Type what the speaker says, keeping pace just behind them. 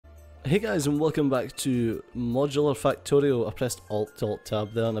Hey guys, and welcome back to Modular Factorio. I pressed Alt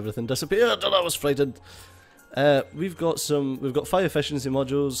Tab there and everything disappeared and I was frightened. We've got 5 efficiency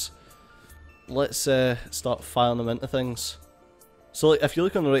modules. Let's start firing them into things. So like, if you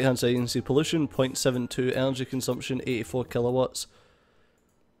look on the right hand side, you can see pollution 0.72, energy consumption 84 kilowatts.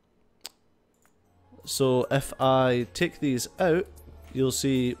 So if I take these out, you'll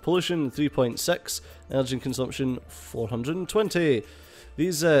see pollution 3.6, energy consumption 420.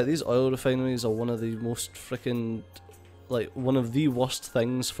 These oil refineries are one of the most freaking, like, one of the worst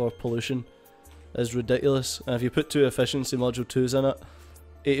things for pollution. It's ridiculous. And if you put 2 efficiency module 2s in it,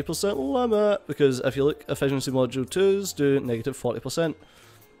 80% limit, because if you look, efficiency module 2s do negative 40%.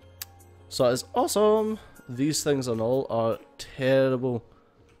 So that is awesome. These things and all are terrible.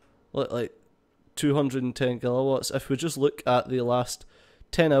 Like 210 kilowatts. If we just look at the last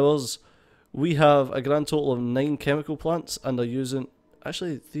 10 hours, we have a grand total of 9 chemical plants, and they're using...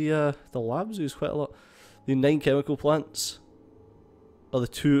 Actually, the labs use quite a lot. The 9 chemical plants, or the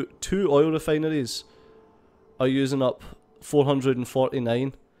two oil refineries, are using up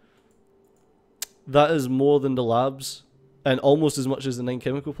 449. That is more than the labs, and almost as much as the 9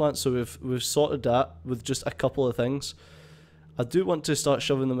 chemical plants. So we've sorted that with just a couple of things. I do want to start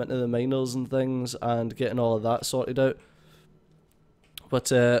shoving them into the miners and things, and getting all of that sorted out. But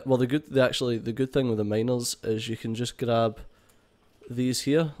well, the good thing with the miners is you can just grab these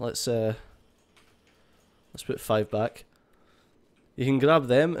here. Let's put 5 back. You can grab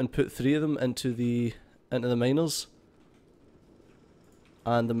them and put 3 of them into the miners,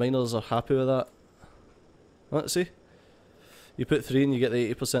 and the miners are happy with that. Let's see. You put 3 and you get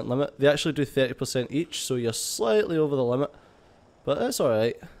the 80% limit. They actually do 30% each, so you're slightly over the limit, but that's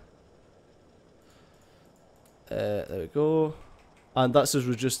alright. There we go. And that's just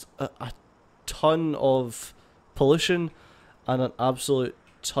reduced a ton of pollution and an absolute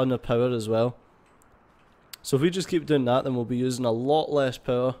ton of power as well. So if we just keep doing that, then we'll be using a lot less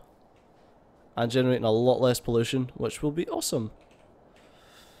power and generating a lot less pollution, which will be awesome.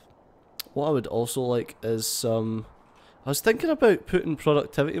 What I would also like is some... I was thinking about putting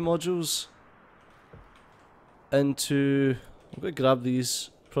productivity modules into... I'm going to grab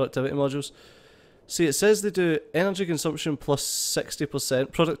these productivity modules. See, it says they do energy consumption plus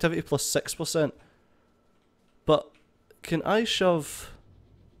 60%, productivity plus 6%. But can I shove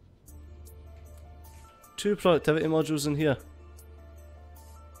 2 productivity modules in here?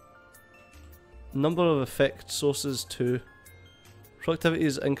 Number of effect sources 2. Productivity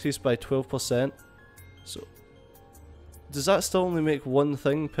is increased by 12%. So does that still only make 1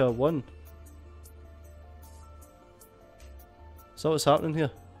 thing per 1? Is that what's happening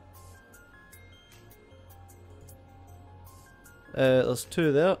here? There's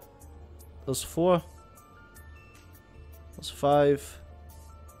 2 there. There's 4. There's 5.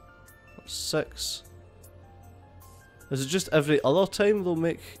 There's 6. Is it just every other time they'll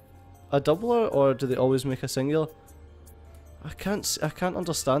make a doubler, or do they always make a singular? I can't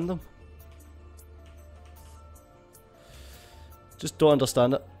understand them. Just don't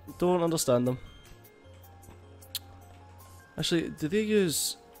understand it. Don't understand them. Actually, do they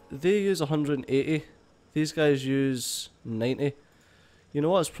use 180? These guys use 90. You know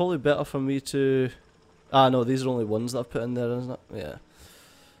what? It's probably better for me to... Ah, no, these are only ones that I've put in there, isn't it? Yeah.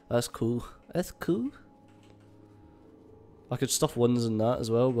 That's cool. That's cool. I could stuff ones in that as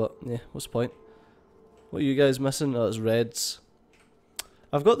well, but yeah, what's the point? What are you guys missing? Oh, it's reds.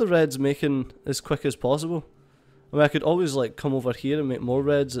 I've got the reds making as quick as possible. I mean, I could always like come over here and make more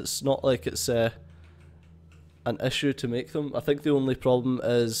reds. It's not like it's an issue to make them. I think the only problem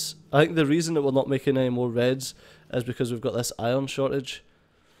is... I think the reason that we're not making any more reds is because we've got this iron shortage.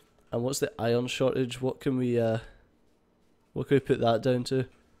 And what's the iron shortage? What can we put that down to?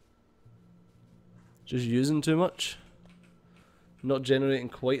 Just using too much? Not generating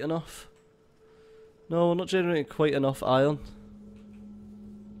quite enough? No, we're not generating quite enough iron.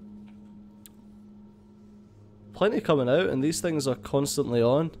 Plenty coming out, and these things are constantly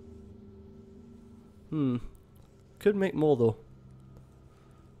on. Could make more though.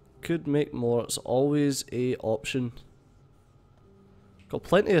 Could make more. It's always a option. Got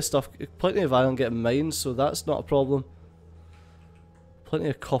plenty of stuff, plenty of iron getting mined, so that's not a problem. Plenty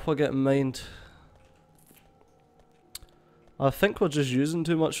of copper getting mined. I think we're just using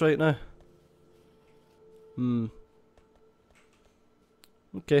too much right now.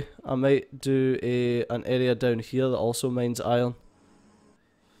 Okay, I might do an area down here that also mines iron.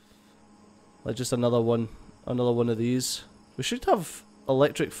 Like just another one of these. We should have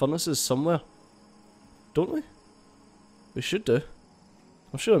electric furnaces somewhere, don't we? We should do.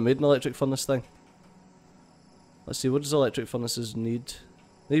 I'm sure I made an electric furnace thing. Let's see, what does electric furnaces need?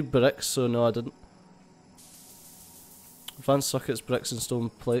 Need bricks, so no I didn't. Advanced sockets, bricks and stone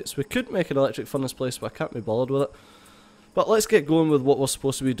plates. We could make an electric furnace place, but I can't be bothered with it. But let's get going with what we're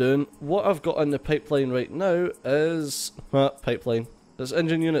supposed to be doing. What I've got in the pipeline right now is... pipeline. It's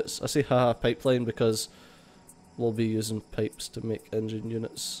engine units. I say haha pipeline because we'll be using pipes to make engine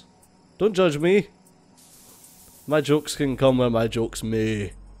units. Don't judge me. My jokes can come where my jokes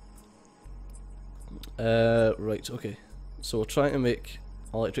may. Right, okay. So we're trying to make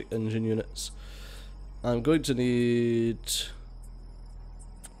electric engine units. I'm going to need...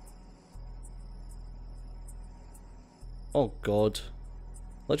 Oh god.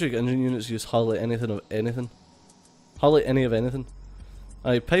 Electric engine units use hardly anything of anything. Hardly any of anything.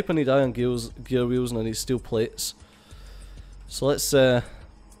 I need pipe, I need iron gear wheels, and I need steel plates. So let's oh,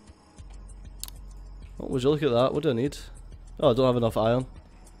 would you look at that? What do I need? Oh, I don't have enough iron.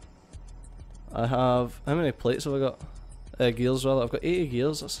 I have... How many plates have I got? Gears rather. I've got 80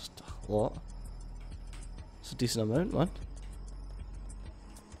 gears, that's a lot. It's a decent amount, man.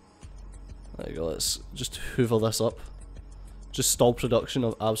 There you go, let's just hoover this up. Just stall production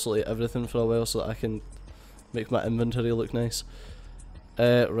of absolutely everything for a while so that I can make my inventory look nice.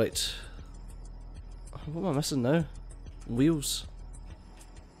 Right. What am I missing now? Wheels.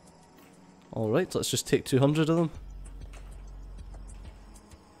 Alright, let's just take 200 of them.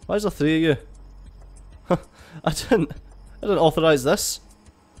 Why is there 3 of you? I didn't authorise this.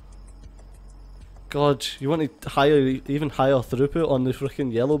 God, you want to higher, even higher throughput on the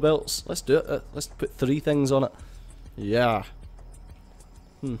freaking yellow belts? Let's do it. Let's put 3 things on it. Yeah.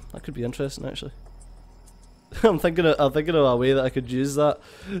 That could be interesting actually. I'm thinking of a way that I could use that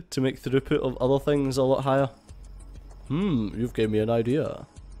to make throughput of other things a lot higher. You've gave me an idea.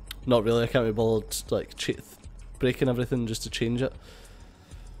 Not really, I can't be bothered like breaking everything just to change it.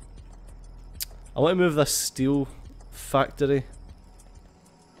 I want to move this steel factory.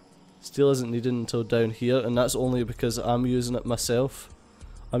 Steel isn't needed until down here, and that's only because I'm using it myself.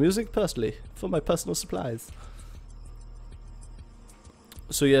 I'm using it personally, for my personal supplies.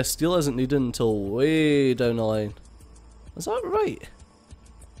 So yeah, steel isn't needed until way down the line. Is that right?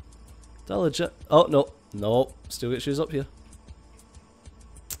 Is that legit? Oh, no. No. Steel gets used up here.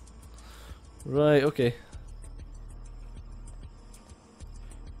 Right, okay.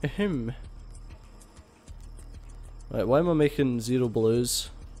 Ahem. Right, why am I making 0 blues?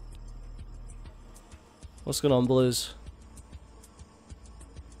 What's going on, blues?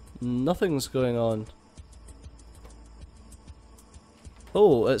 Nothing's going on.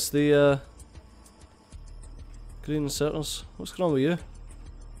 Oh, it's the green inserters. What's going on with you?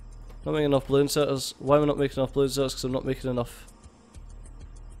 Not making enough blue inserters. Why am I not making enough blue inserters? Because I'm not making enough.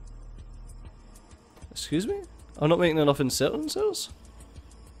 Excuse me? I'm not making enough inserters?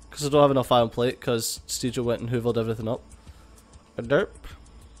 Because I don't have enough iron plate because Steejo went and hoovered everything up. A derp.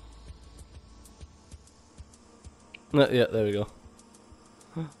 Yeah, there we go.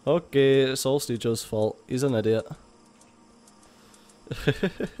 Okay, it's all Steejo's fault. He's an idiot.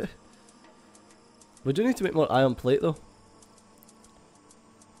 We do need to make more iron plate though.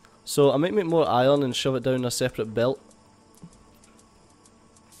 So I might make more iron and shove it down a separate belt.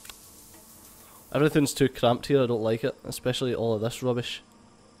 Everything's too cramped here, I don't like it. Especially all of this rubbish.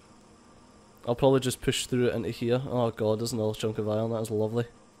 I'll probably just push through it into here. Oh god, there's another chunk of iron, that is lovely.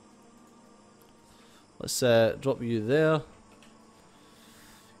 Let's drop you there.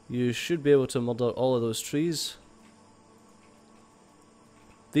 You should be able to murder all of those trees.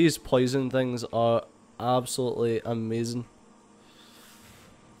 These poison things are absolutely amazing.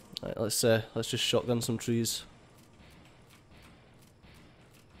 Right, let's just shotgun some trees.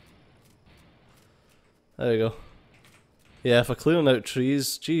 There we go. Yeah, for clearing out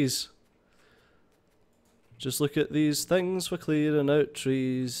trees, jeez. Just look at these things for clearing out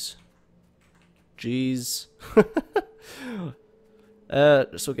trees. Jeez.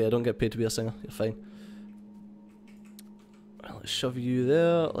 It's okay, I don't get paid to be a singer, you're fine. Right, let's shove you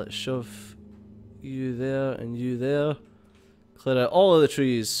there, let's shove you there and you there. Clear out all of the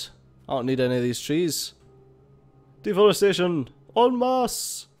trees. I don't need any of these trees. Deforestation en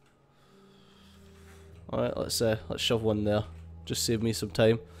masse. Alright, let's shove one there. Just save me some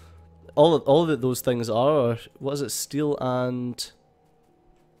time. All that those things are what is it, steel,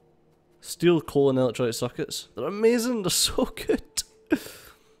 coal and electronic circuits. They're amazing, they're so good.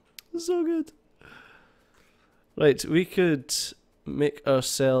 They're so good. Right, we could make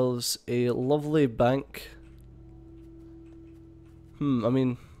ourselves a lovely bank. I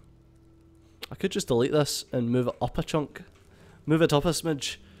mean, I could just delete this and move it up a chunk. Move it up a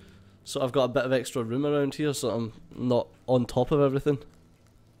smidge. So I've got a bit of extra room around here so I'm not on top of everything.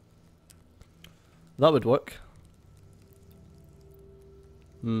 That would work.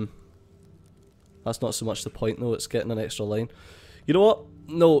 That's not so much the point though, it's getting an extra line. You know what?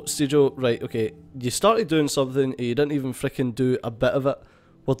 No, Stejo, right, okay. You started doing something and you didn't even fricking do a bit of it.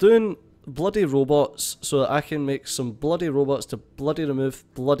 We're doing bloody robots so that I can make some bloody robots to bloody remove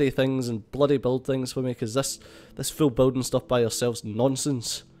bloody things and bloody build things for me, because this full building stuff by yourselves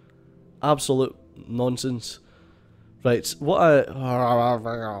nonsense. Absolute nonsense. Right,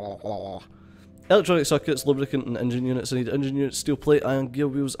 electronic circuits, lubricant and engine units. I need engine units, steel plate, iron gear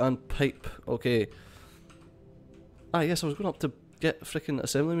wheels and pipe. Okay. Ah yes, I was going up to get frickin'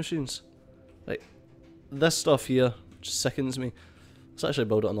 assembly machines. Right. This stuff here just sickens me. Let's actually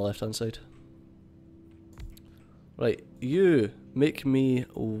build it on the left hand side. Right, you make me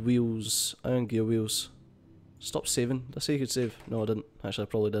wheels, iron gear wheels. Stop saving. Did I say you could save? No I didn't. Actually I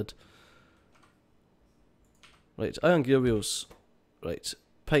probably did. Right, iron gear wheels. Right,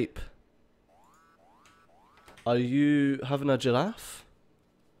 pipe. Are you having a giraffe?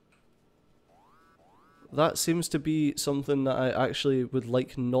 That seems to be something that I actually would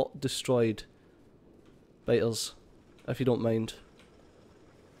like not destroyed. Biters, if you don't mind.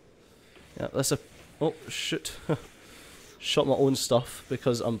 Yeah, that's a... Oh, shoot. Shot my own stuff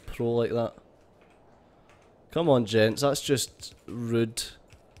because I'm pro like that. Come on, gents, that's just rude.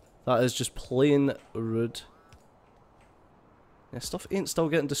 That is just plain rude. Yeah, stuff ain't still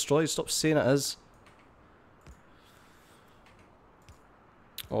getting destroyed, stop saying it is.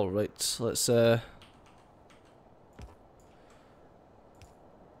 Alright, let's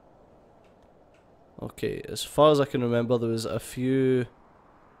okay, as far as I can remember there was a few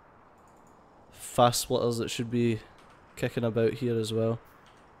fast splitters that should be kicking about here as well.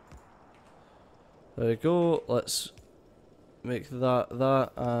 There we go, let's make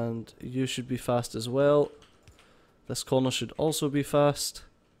that, and you should be fast as well. This corner should also be fast.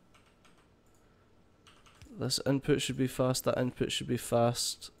 This input should be fast, that input should be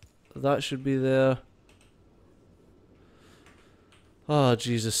fast. That should be there. Oh,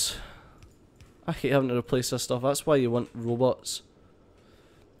 Jesus. I hate having to replace this stuff, that's why you want robots.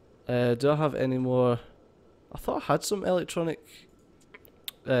 Do I have any more? I thought I had some electric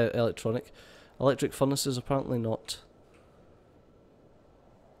furnaces, apparently not.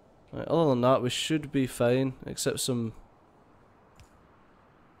 Right, other than that we should be fine, except some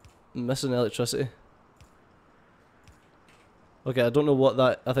missing electricity. Okay, I don't know what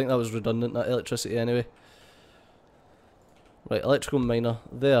that, I think that was redundant, that electricity anyway. Right, electrical miner,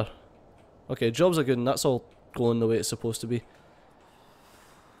 there. Okay, jobs are good and that's all going the way it's supposed to be.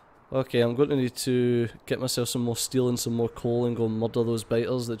 Okay, I'm going to need to get myself some more steel and some more coal and go murder those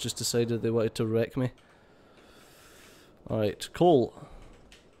biters that just decided they wanted to wreck me. Alright, coal.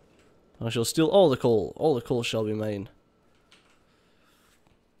 I shall steal all the coal shall be mine.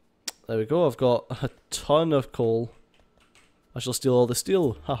 There we go, I've got a ton of coal. I shall steal all the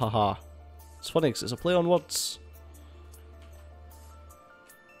steel, ha ha ha. It's funny because it's a play on words.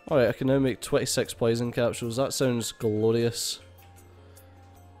 Alright, I can now make 26 poison capsules, that sounds glorious.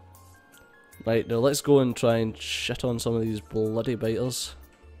 Right, now let's go and try and shit on some of these bloody biters.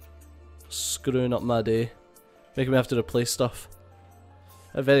 Screwing up my day. Making me have to replace stuff.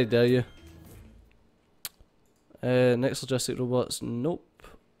 How very dare you. Next logistic robots, nope.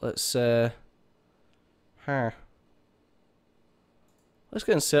 Let's Let's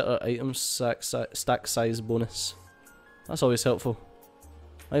get insert item stack size bonus. That's always helpful.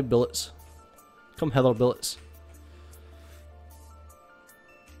 My bullets. Come hither, bullets.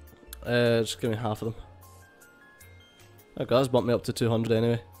 Just give me half of them. Okay, that's bumped me up to 200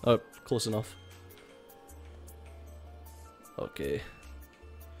 anyway. Oh, close enough. Okay.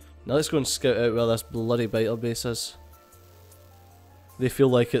 Now let's go and scout out where this bloody biter base is. They feel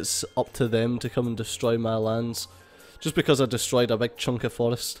like it's up to them to come and destroy my lands. Just because I destroyed a big chunk of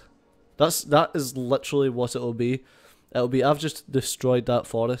forest. That is literally what it'll be. It'll be, I've just destroyed that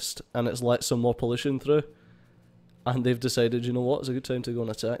forest and it's let some more pollution through. And they've decided, you know what, it's a good time to go and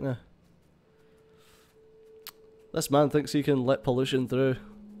attack now. This man thinks he can let pollution through.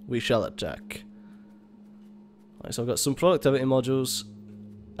 We shall attack. Right, so I've got some productivity modules.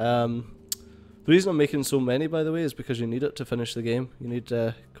 The reason I'm making so many, by the way, is because you need it to finish the game. You need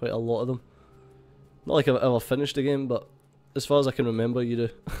quite a lot of them. Not like I've ever finished the game, but as far as I can remember, you do.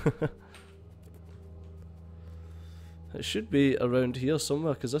 It should be around here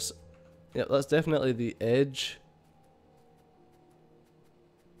somewhere, because this... Yep, that's definitely the edge.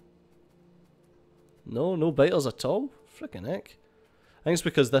 No, no biters at all? Frickin' heck. I think it's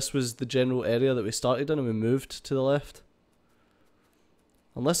because this was the general area that we started in and we moved to the left.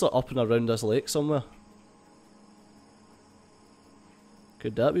 Unless they're up and around this lake somewhere.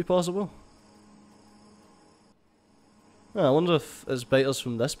 Could that be possible? I wonder if it's biters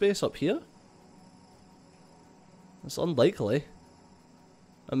from this base up here? It's unlikely.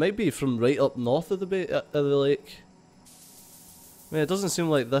 It might be from right up north of the lake. I mean, it doesn't seem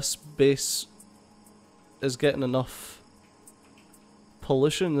like this base is getting enough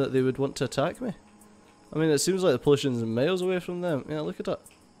pollution that they would want to attack me. I mean, it seems like the pollution's miles away from them. Yeah, look at that.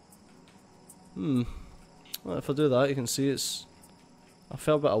 Well, if I do that, you can see it's a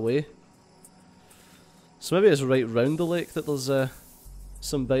fair bit away. So maybe it's right round the lake that there's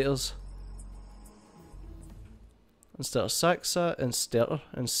some biters. Instead of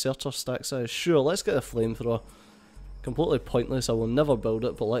inserter stack size. Sure, let's get a flamethrower. Completely pointless, I will never build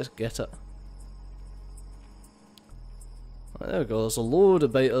it, but let's get it. Right, there we go, there's a load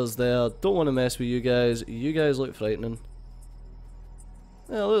of biters there. Don't want to mess with you guys. You guys look frightening.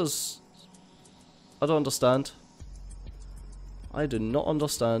 Yeah, there's... I don't understand. I do not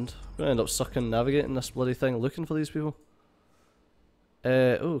understand. I'm going to end up sucking navigating this bloody thing looking for these people.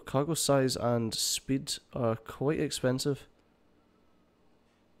 Oh, cargo size and speed are quite expensive.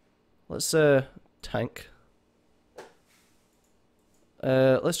 Let's tank.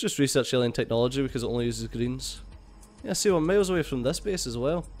 Let's just research alien technology because it only uses greens. Yeah, see, we're miles away from this base as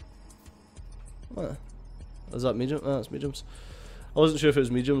well. What? Is that medium? Oh, that's mediums. I wasn't sure if it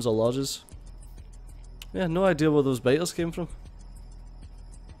was mediums or larges. Yeah, no idea where those biters came from.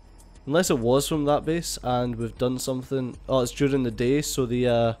 Unless it was from that base and we've done something. Oh, it's during the day, so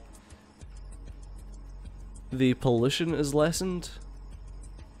the pollution is lessened.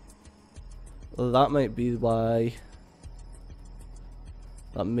 That might be why.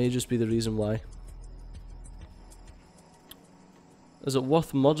 That may just be the reason why. Is it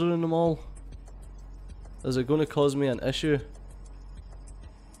worth murdering them all? Is it going to cause me an issue?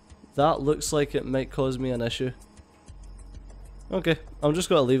 That looks like it might cause me an issue. Okay, I'm just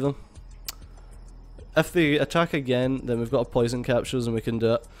going to leave them. If they attack again, then we've got poison capsules and we can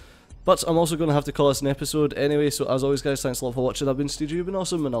do it. But I'm also going to have to call this an episode anyway, so as always guys, thanks a lot for watching. I've been Steve, you've been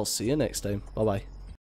awesome, and I'll see you next time. Bye bye.